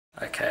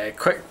Okay,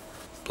 quick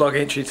blog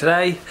entry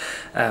today.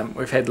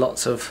 We've had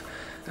lots of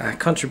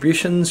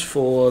contributions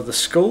for the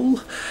school.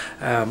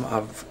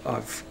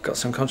 I've got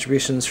some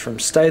contributions from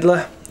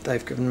Stadler.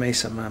 They've given me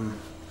some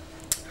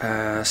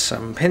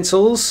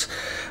pencils,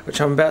 which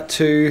I'm about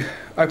to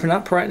open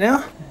up right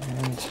now.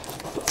 And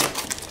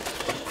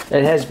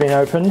it has been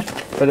opened,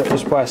 but it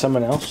was by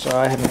someone else, so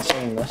I haven't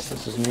seen this.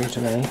 This is new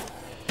to me.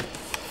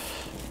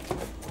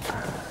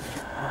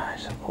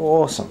 It's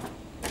awesome.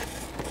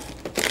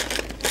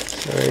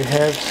 So we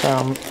have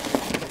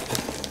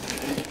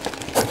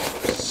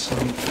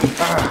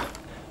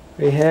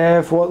we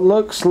have what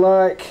looks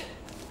like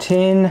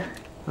 10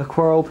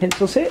 Aquarel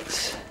pencil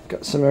sets.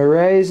 Got some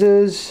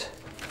erasers,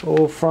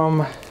 all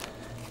from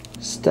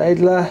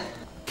Stadler,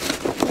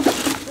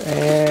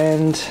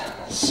 and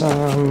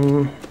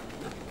some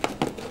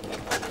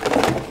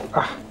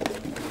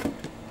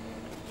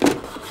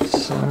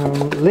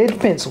lead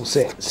pencil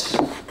sets.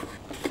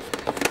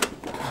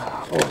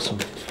 Awesome.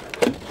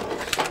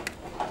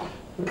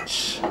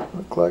 Which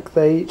look like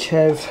they each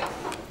have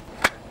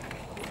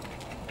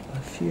a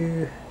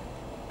few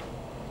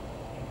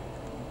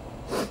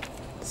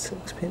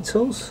 6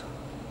 pencils,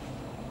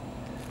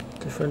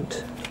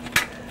 different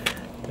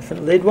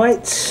lead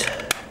weights.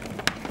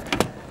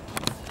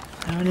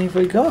 How many have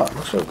we got?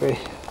 Looks like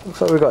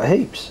we've got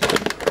heaps.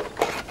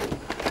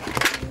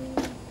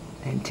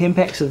 And 10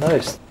 packs of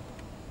those.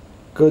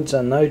 Goods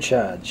are no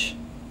charge.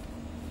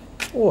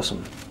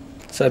 Awesome.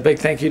 So big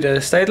thank you to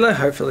Stadler.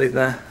 Hopefully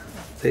the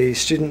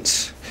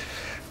students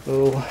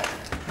will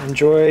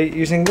enjoy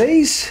using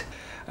these.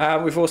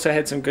 We've also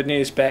had some good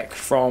news back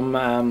from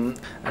an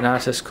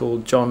artist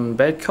called John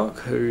Badcock,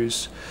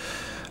 who's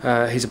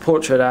he's a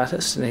portrait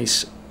artist, and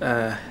he's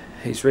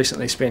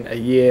recently spent a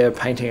year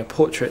painting a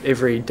portrait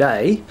every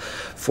day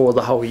for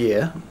the whole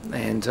year,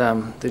 and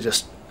they're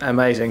just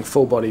amazing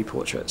full body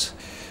portraits.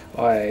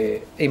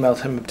 I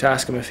emailed him to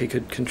ask him if he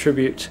could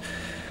contribute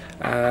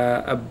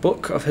a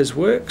book of his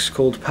works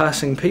called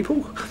Passing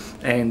People,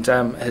 and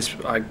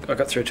I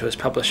got through to his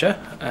publisher,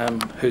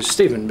 who's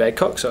Stephen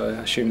Badcock, so I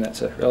assume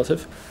that's a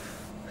relative.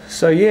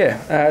 So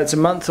yeah, it's a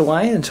month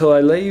away until I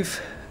leave,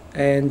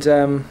 and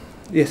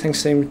yeah, things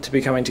seem to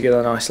be coming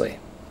together nicely.